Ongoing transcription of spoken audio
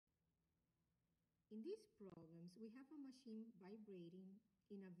In these problems, we have a machine vibrating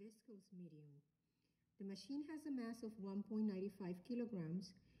in a viscous medium. The machine has a mass of 1.95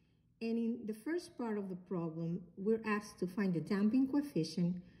 kilograms, and in the first part of the problem, we're asked to find the damping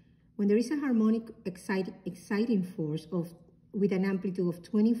coefficient when there is a harmonic exciting force with an amplitude of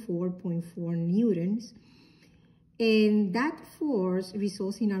 24.4 newtons, and that force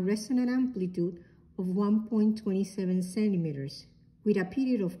results in a resonant amplitude of 1.27 centimeters with a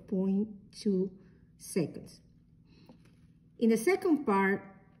period of 0.2 seconds. In the second part,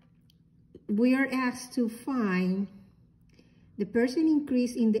 we are asked to find the percent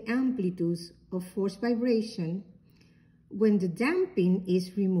increase in the amplitudes of force vibration when the damping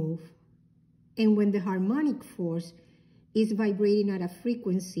is removed and when the harmonic force is vibrating at a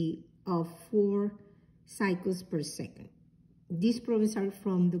frequency of 4 cycles per second. These problems are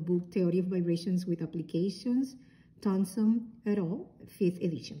from the book Theory of Vibrations with Applications, Thompson et al., 5th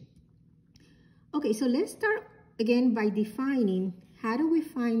edition. Okay, so let's start again by defining how do we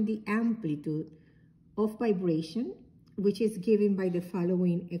find the amplitude of vibration, which is given by the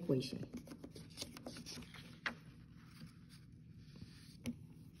following equation.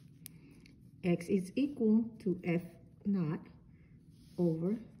 X is equal to F naught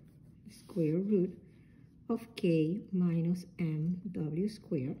over square root of K minus MW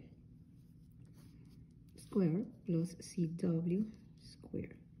squared plus CW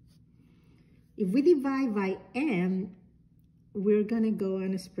squared. If we divide by M, we're going to go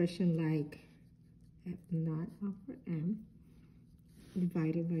an expression like F naught over M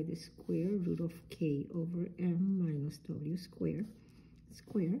divided by the square root of K over M minus W squared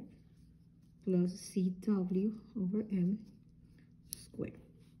plus CW over M squared.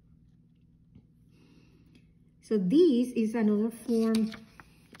 So this is another form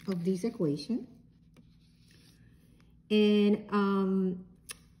of this equation. And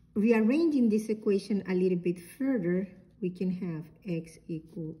rearranging this equation a little bit further, we can have X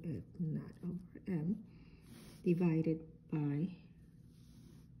equal F naught over M divided by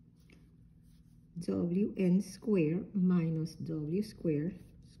Wn squared minus W squared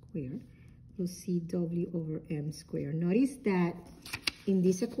plus CW over M squared. Notice that in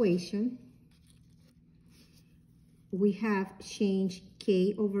this equation, we have changed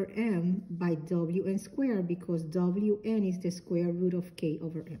K over M by Wn squared because Wn is the square root of K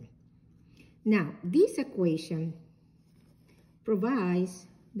over M. Now, this equation provides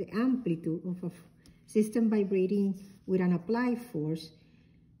the amplitude of a system vibrating with an applied force.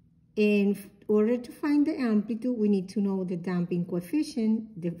 And in order to find the amplitude, we need to know the damping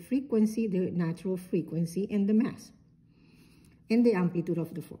coefficient, the frequency, the natural frequency, and the mass, and the amplitude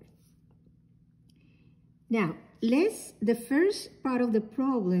of the force. Now, the first part of the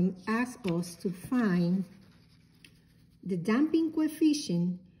problem asks us to find the damping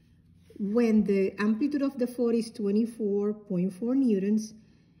coefficient when the amplitude of the force is 24.4 newtons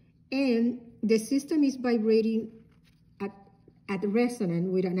and the system is vibrating at resonance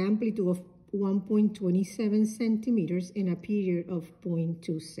with an amplitude of 1.27 centimeters in a period of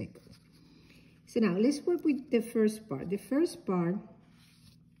 0.2 seconds. So now let's work with the first part. The first part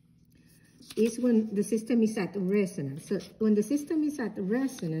is when the system is at resonance. So when the system is at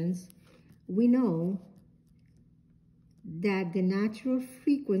resonance, we know that the natural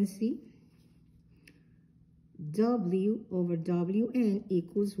frequency W over Wn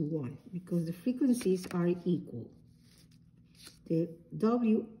equals 1 because the frequencies are equal. The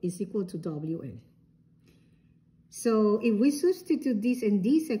W is equal to Wn. So if we substitute this in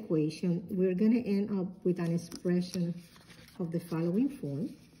this equation, we're going to end up with an expression of the following form,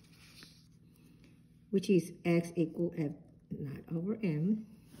 which is X equal F naught over M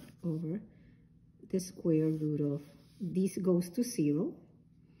over the square root of, this goes to 0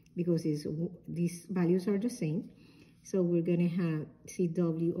 because these values are the same. So we're going to have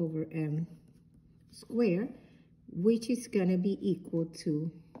CW over M squared, which is going to be equal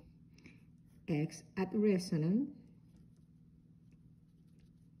to X at resonance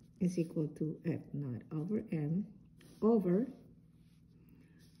is equal to F naught over M over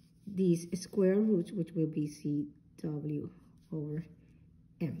these square roots, which will be CW over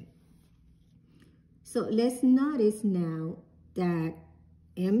M. So let's notice now that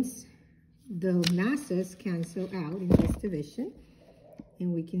the masses cancel out in this division,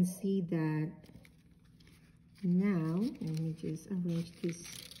 and we can see that now. Let me just arrange this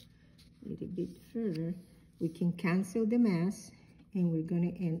a little bit further. We can cancel the mass, and we're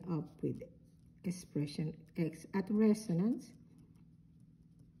going to end up with expression X at resonance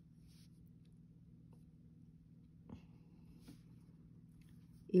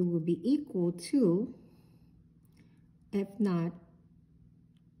it will be equal to F naught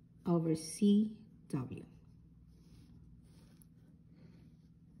over CW W.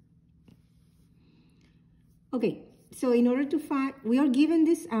 Okay, so in order to find, we are given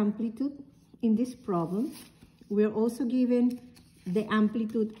this amplitude in this problem. We are also given the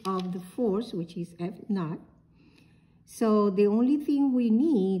amplitude of the force, which is F naught. So the only thing we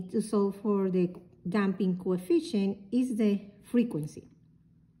need to solve for the damping coefficient is the frequency.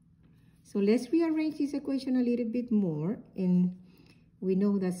 So let's rearrange this equation a little bit more, and we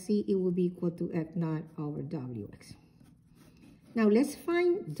know that C, it will be equal to F naught over Wx. Now let's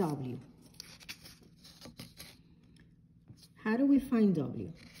find W. How do we find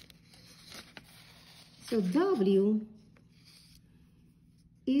W? So W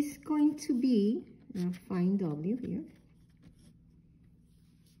is going to be, now find W here.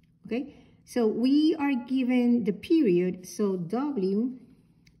 Okay, so we are given the period, so W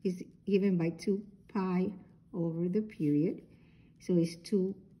is given by 2 pi over the period. So it's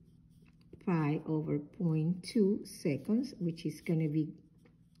 2 pi over 0.2 seconds, which is going to be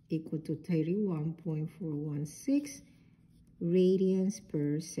equal to 31.416 radians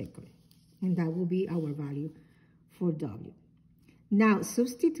per second. And that will be our value for W. Now,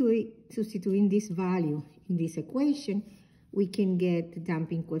 substituting this value in this equation, we can get the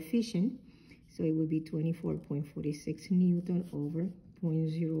damping coefficient. So it will be 24.46 Newton over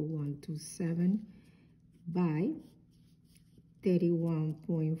 0.0127 by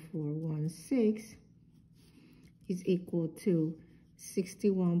 31.416 is equal to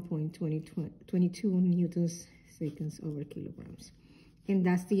 61.22 Newtons seconds over kilograms. And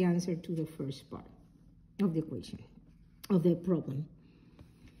that's the answer to the first part of the equation, of the problem.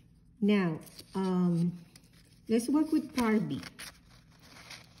 Now, let's work with part B.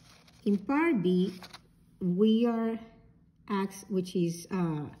 In part B, we are asked, which is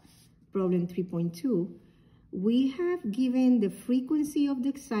problem 3.2, we have given the frequency of the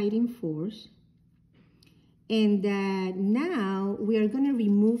exciting force, and that now we are going to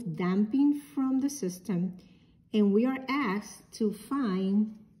remove damping from the system, and we are asked to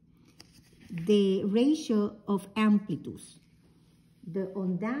find the ratio of amplitudes, the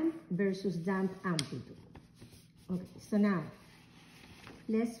undamped versus damped amplitude. Okay, so now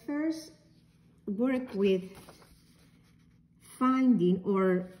let's first work with finding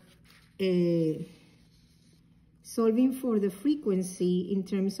or solving for the frequency in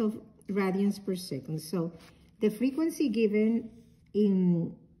terms of radians per second. So the frequency given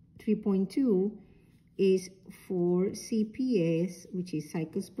in 3.2 is 4 CPS, which is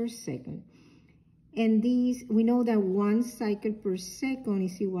cycles per second. And these, we know that 1 cycle per second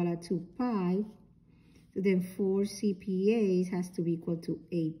is equal to 2 pi. So then 4 CPAs has to be equal to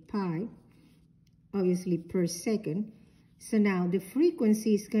 8 pi, obviously per second. So now the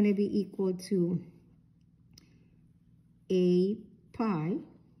frequency is going to be equal to 8 pi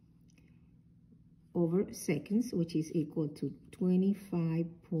over seconds, which is equal to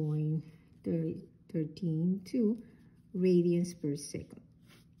 25.132 radians per second.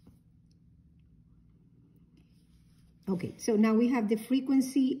 Okay, so now we have the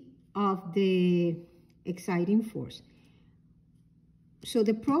frequency of the exciting force. So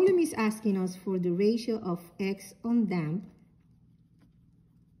the problem is asking us for the ratio of X undamped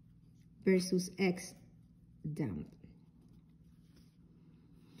versus X damped.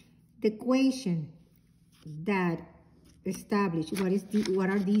 The equation that establish what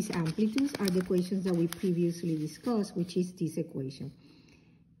are these amplitudes are the equations that we previously discussed, which is this equation.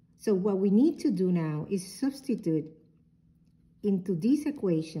 So what we need to do now is substitute into these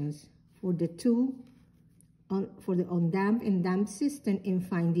equations for the for the undamped and damped system and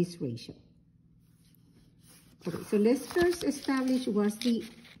find this ratio. Okay, so let's first establish what's the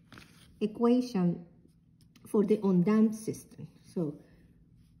equation for the undamped system. So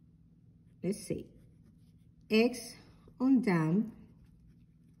let's say X undamped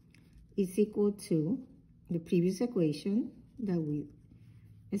is equal to the previous equation that we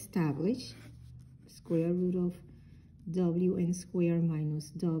established, square root of Wn squared minus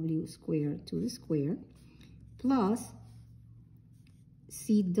W squared to the square, plus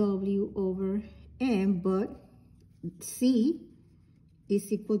CW over M, but C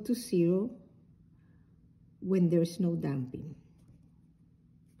is equal to 0 when there's no damping.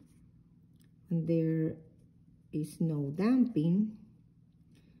 When there is no damping,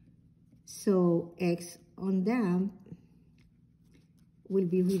 so X undamped will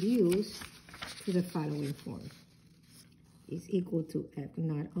be reduced to the following form. Is equal to F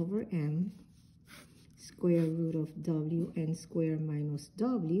naught over M square root of Wn squared minus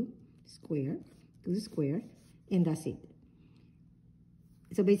W squared to the square, and that's it.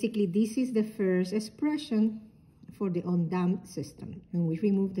 So basically, this is the first expression for the undamped system, and we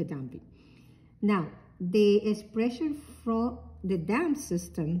remove the damping. Now, the expression from the dam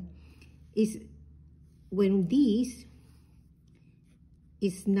system is when this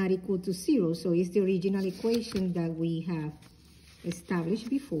is not equal to 0. So it's the original equation that we have established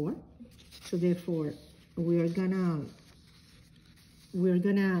before. So therefore, we're gonna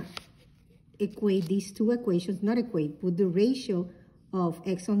equate these two equations, not equate, put the ratio of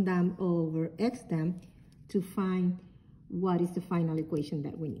x on dam over x dam to find what is the final equation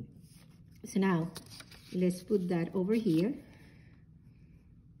that we need. So now, let's put that over here.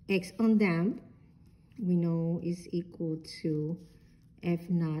 X on dam, we know is equal to f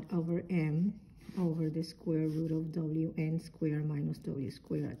naught over m over the square root of wn squared minus w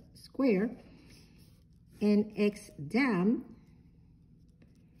squared squared. And x dam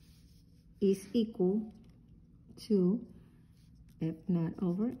is equal to f naught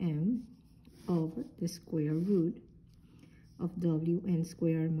over m over the square root of wn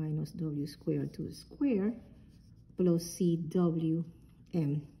squared minus w squared to the square plus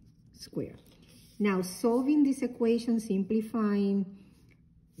cwm squared. Now, solving this equation, simplifying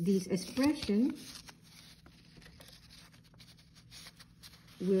this expression,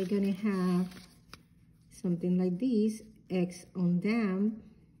 we're going to have something like this: x on dam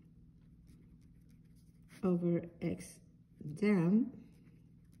over x dam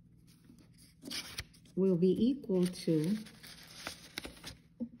will be equal to,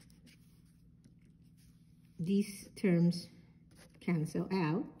 these terms cancel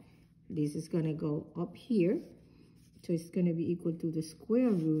out. This is going to go up here. So it's going to be equal to the square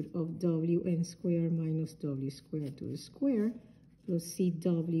root of wn squared minus w squared to the square plus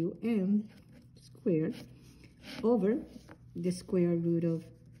cwm squared over the square root of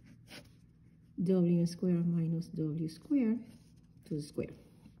w squared minus w squared to the square.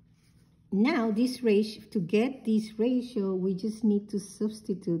 Now, this ratio, to get this ratio, we just need to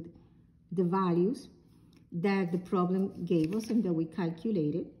substitute the values that the problem gave us and that we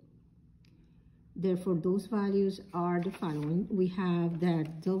calculated. Therefore, those values are the following. We have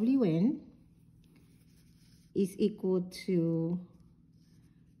that Wn is equal to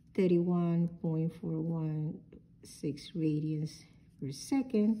 31.416 radians per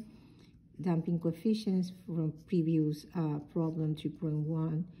second. Damping coefficients from previous problem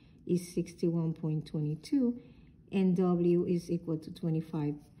 3.1 is 61.22, and W is equal to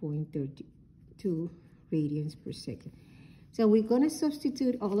 25.32 radians per second. So we're going to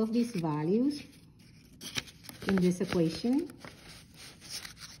substitute all of these values in this equation,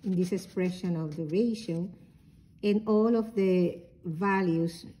 in this expression of the ratio, and all of the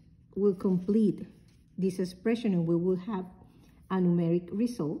values will complete this expression, and we will have a numeric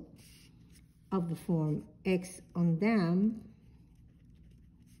result of the form x on dam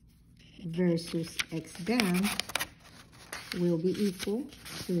versus x dam will be equal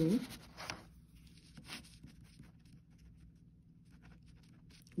to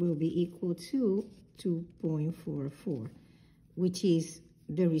 2.44, which is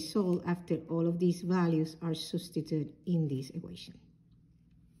the result after all of these values are substituted in this equation.